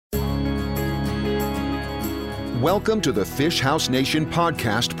Welcome to the Fish House Nation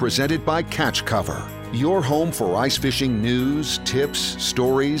podcast presented by Catch Cover, your home for ice fishing news, tips,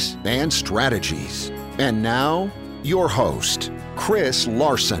 stories, and strategies. And now, your host, Chris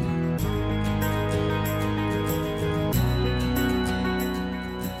Larson.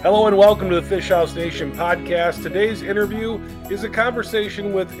 Hello and welcome to the Fish House Nation podcast. Today's interview is a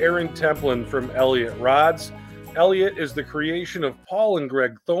conversation with Aaron Templin from Elliott Rods. Elliott is the creation of Paul and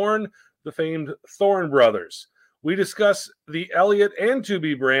Greg Thorne, the famed Thorne brothers. We discuss the Elliott and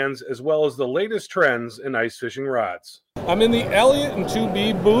 2B brands as well as the latest trends in ice fishing rods. I'm in the Elliott and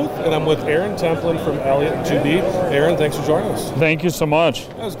 2B booth, and I'm with Aaron Templin from Elliott and 2B. Aaron, thanks for joining us. Thank you so much.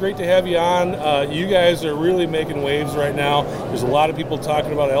 It was great to have you on. You guys are really making waves right now. There's a lot of people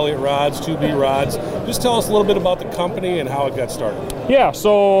talking about Elliott rods, 2B rods. Just tell us a little bit about the company and how it got started. Yeah,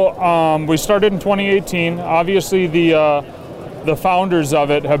 so we started in 2018. Obviously, the founders of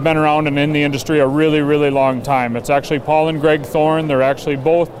it have been around and in the industry a really, really long time. It's actually Paul and Greg Thorne. They're actually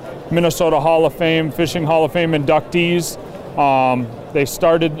both Minnesota Hall of Fame, Fishing Hall of Fame inductees. They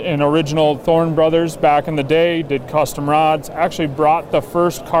started in original Thorne Brothers back in the day, did custom rods, actually brought the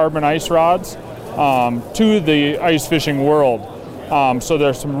first carbon ice rods to the ice fishing world. So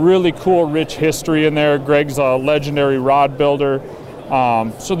there's some really cool, rich history in there. Greg's a legendary rod builder.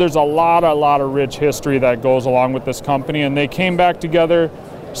 So there's a lot of rich history that goes along with this company, and they came back together,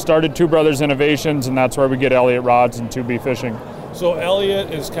 started Two Brothers Innovations, and that's where we get Elliott Rods and 2B Fishing. So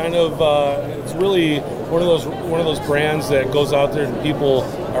Elliott is kind of it's really one of those brands that goes out there and people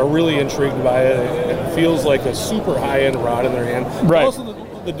are really intrigued by it. It feels like a super high-end rod in their hand. Right. Also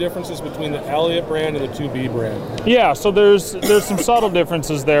the differences between the Elliott brand and the 2B brand. Yeah, so there's some subtle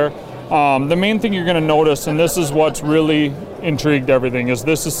differences there. The main thing you're going to notice, and this is what's really intrigued everything, is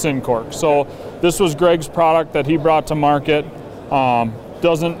this is Syncork. So this was Greg's product that he brought to market.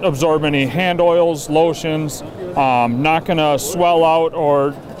 Doesn't absorb any hand oils, lotions, not going to swell out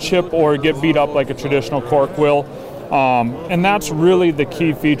or chip or get beat up like a traditional cork will. And that's really the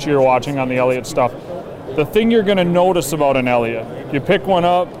key feature you're watching on the Elliott stuff. The thing you're going to notice about an Elliott, you pick one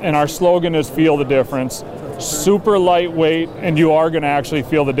up, and our slogan is feel the difference. Super lightweight, and you are going to actually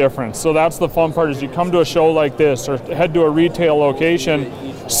feel the difference. So that's the fun part, is you come to a show like this or head to a retail location,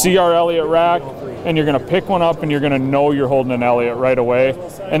 see our Elliott rack, and you're going to pick one up and you're going to know you're holding an Elliott right away.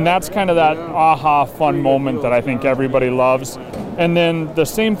 And that's kind of that aha fun moment that I think everybody loves. And then the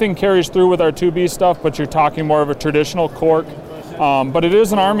same thing carries through with our 2B stuff, but you're talking more of a traditional cork. But it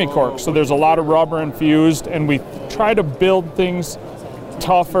is an Army cork, so there's a lot of rubber infused, and we try to build things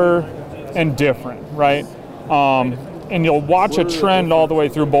tougher and different, right? And you'll watch a trend all the way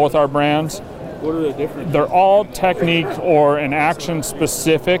through both our brands. What are the differences? They're all technique or an action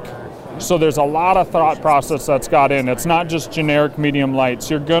specific. So there's a lot of thought process that's got in. It's not just generic medium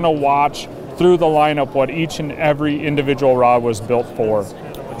lights. You're going to watch through the lineup what each and every individual rod was built for.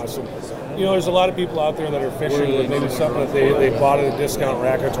 Awesome. You know, there's a lot of people out there that are fishing with maybe something that they bought at a discount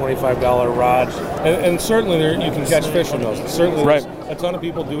rack, a $25 rod, and certainly you can catch fish in those. Certainly right. There's a ton of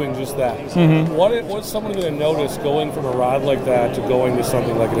people doing just that. Mm-hmm. What's someone going to notice going from a rod like that to going to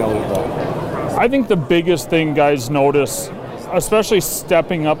something like an Elliott rod? I think the biggest thing guys notice, especially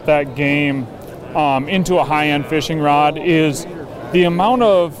stepping up that game into a high-end fishing rod, is the amount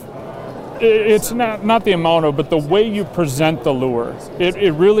of, it's not the amount of, but the way you present the lure.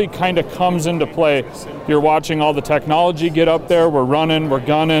 It really kind of comes into play. You're watching all the technology get up there, we're running, we're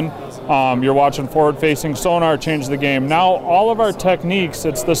gunning, you're watching forward-facing sonar change the game. Now all of our techniques,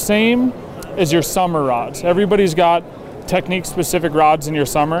 it's the same as your summer rods. Everybody's got technique-specific rods in your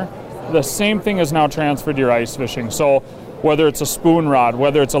summer. The same thing is now transferred to your ice fishing. So whether it's a spoon rod,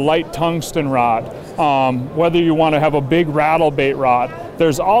 whether it's a light tungsten rod, whether you want to have a big rattle bait rod,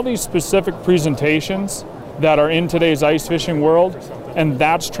 there's all these specific presentations that are in today's ice fishing world, and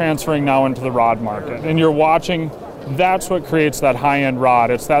that's transferring now into the rod market. And you're watching, that's what creates that high-end rod.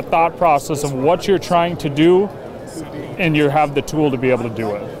 It's that thought process of what you're trying to do, and you have the tool to be able to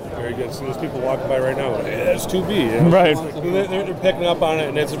do it. Very good. So there's people walking by right now. It's 2B. Right. They're picking up on it,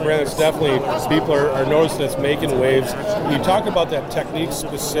 and it's a brand that's definitely, people are noticing it's making waves. You talk about that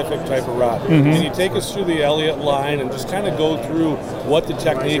technique-specific type of rod. Mm-hmm. Can you take us through the Elliott line and just kind of go through what the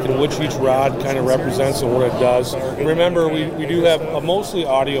technique and which each rod kind of represents and what it does? Remember, we do have a mostly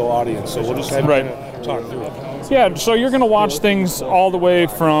audio audience, so we'll just have right. to kind of talk through it. Yeah, so you're going to watch things all the way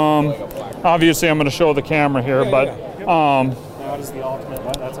from, obviously I'm going to show the camera here,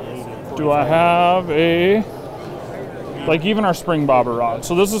 do I have like even our spring bobber rod.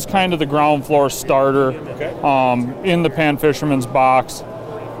 So this is kind of the ground floor starter in the Pan Fisherman's box.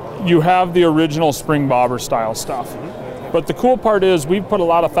 You have the original spring bobber style stuff. But the cool part is we've put a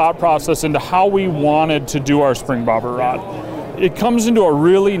lot of thought process into how we wanted to do our spring bobber rod. It comes into a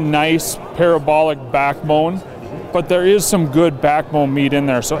really nice parabolic backbone, but there is some good backbone meat in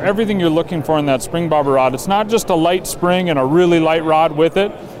there. So everything you're looking for in that spring bobber rod, it's not just a light spring and a really light rod with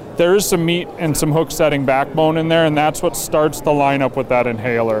it. There is some meat and some hook setting backbone in there, and that's what starts the lineup with that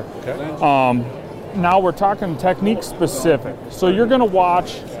inhaler. Okay. Now we're talking technique specific. So you're gonna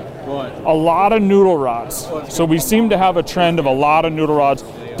watch a lot of noodle rods. So we seem to have a trend of a lot of noodle rods,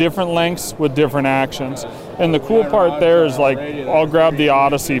 different lengths with different actions. And the cool part there is, like, I'll grab the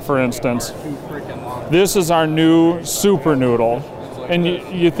Odyssey for instance. This is our new super noodle. And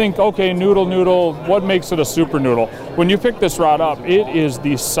you think, okay, noodle, what makes it a super noodle? When you pick this rod up, it is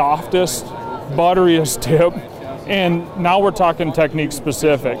the softest, butteriest tip. And now we're talking technique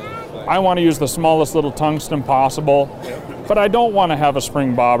specific. I want to use the smallest little tungsten possible, but I don't want to have a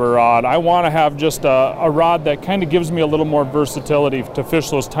spring bobber rod. I want to have just a rod that kind of gives me a little more versatility to fish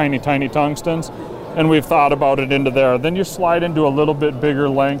those tiny, tiny tungstens. And we've thought about it into there. Then you slide into a little bit bigger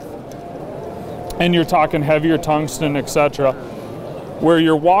length, and you're talking heavier tungsten, etc. Where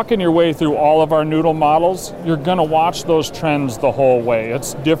you're walking your way through all of our noodle models, you're gonna watch those trends the whole way.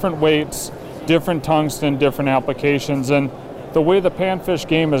 It's different weights, different tungsten, different applications, and the way the panfish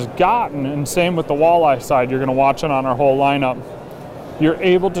game has gotten, and same with the walleye side, you're gonna watch it on our whole lineup. You're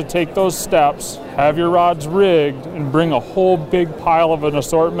able to take those steps, have your rods rigged, and bring a whole big pile of an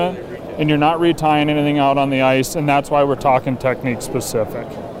assortment, and you're not retying anything out on the ice, and that's why we're talking technique specific.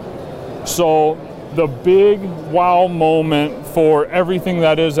 So the big wow moment for everything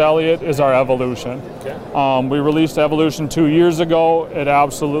that is Elliott is our Evolution. Okay. We released Evolution 2 years ago. It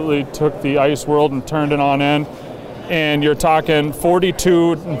absolutely took the ice world and turned it on end. And you're talking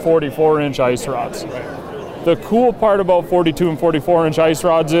 42 and 44 inch ice rods. The cool part about 42 and 44 inch ice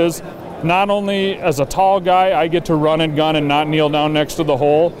rods is not only as a tall guy, I get to run and gun and not kneel down next to the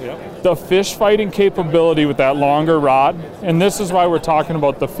hole. Yep. The fish fighting capability with that longer rod, and this is why we're talking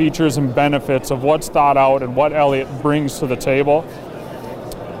about the features and benefits of what's thought out and what Elliott brings to the table.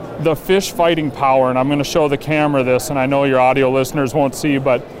 The fish fighting power, and I'm going to show the camera this, and I know your audio listeners won't see,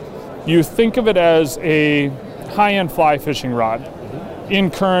 but you think of it as a high-end fly fishing rod. In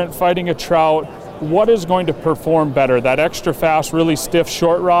current, fighting a trout, what is going to perform better? That extra fast, really stiff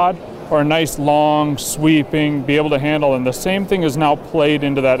short rod, or a nice long, sweeping, be able to handle? And the same thing is now played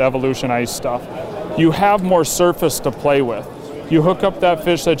into that Evolution ice stuff. You have more surface to play with. You hook up that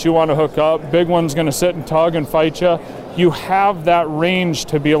fish that you want to hook up, big one's going to sit and tug and fight you. You have that range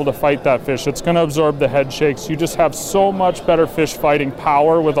to be able to fight that fish. It's going to absorb the head shakes. You just have so much better fish fighting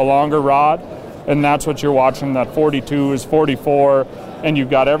power with a longer rod. And that's what you're watching. That 42 is 44, and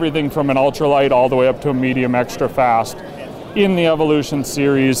you've got everything from an ultralight all the way up to a medium extra fast in the Evolution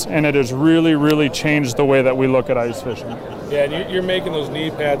series, and it has really, really changed the way that we look at ice fishing. Yeah, and you're making those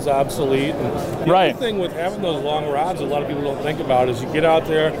knee pads obsolete. And the other thing with having those long rods, a lot of people don't think about is you get out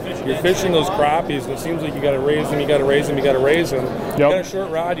there, you're fishing those crappies, and it seems like you got to raise them, you got to raise them, you got to raise them. Yep. You got a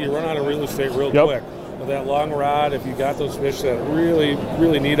short rod, you run out of real estate real quick. With that long rod, if you got those fish that really,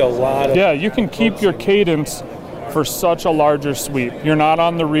 really need a lot of... Yeah, you can keep your cadence for such a larger sweep. You're not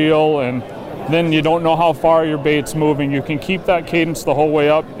on the reel, and then you don't know how far your bait's moving. You can keep that cadence the whole way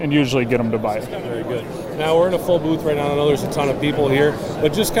up and usually get them to bite. Very good. Now, we're in a full booth right now. I know there's a ton of people here,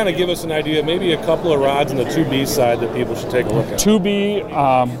 but just kind of give us an idea, maybe a couple of rods on the 2B side that people should take a look at. 2B,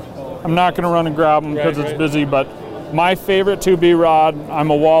 I'm not going to run and grab them because it's busy, but my favorite 2B rod, I'm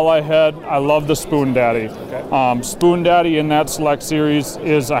a walleye head. I love the Spoon Daddy. Okay. Spoon Daddy in that Select series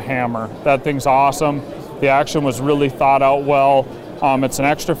is a hammer. That thing's awesome. The action was really thought out well. It's an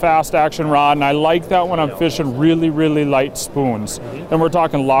extra fast action rod, and I like that when I'm fishing really, really light spoons. And we're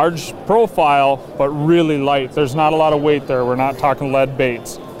talking large profile, but really light. There's not a lot of weight there. We're not talking lead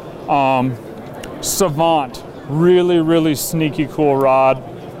baits. Savant, really, really sneaky cool rod.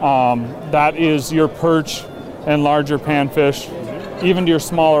 That is your perch and larger panfish, even to your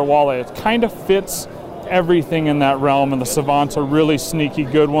smaller walleye. It kind of fits everything in that realm, and the Savant's a really sneaky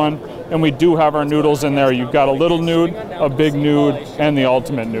good one. And we do have our noodles in there. You've got a little nude, a big nude, and the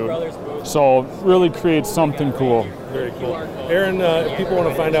ultimate nude. So really creates something cool. Very cool. Aaron, if people want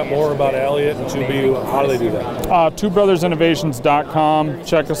to find out more about Elliott and 2B, how do they do that? TwoBrothersInnovations.com.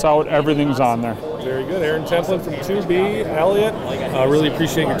 Check us out. Everything's on there. Very good. Aaron Templin from 2B, Elliott. Really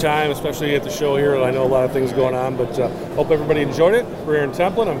appreciate your time, especially at the show here. I know a lot of things going on, but hope everybody enjoyed it. For Aaron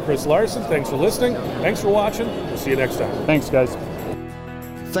Templin, I'm Chris Larson. Thanks for listening. Thanks for watching. We'll see you next time. Thanks, guys.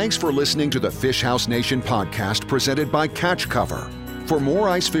 Thanks for listening to the Fish House Nation podcast presented by Catch Cover. For more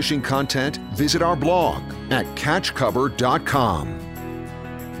ice fishing content, visit our blog at catchcover.com.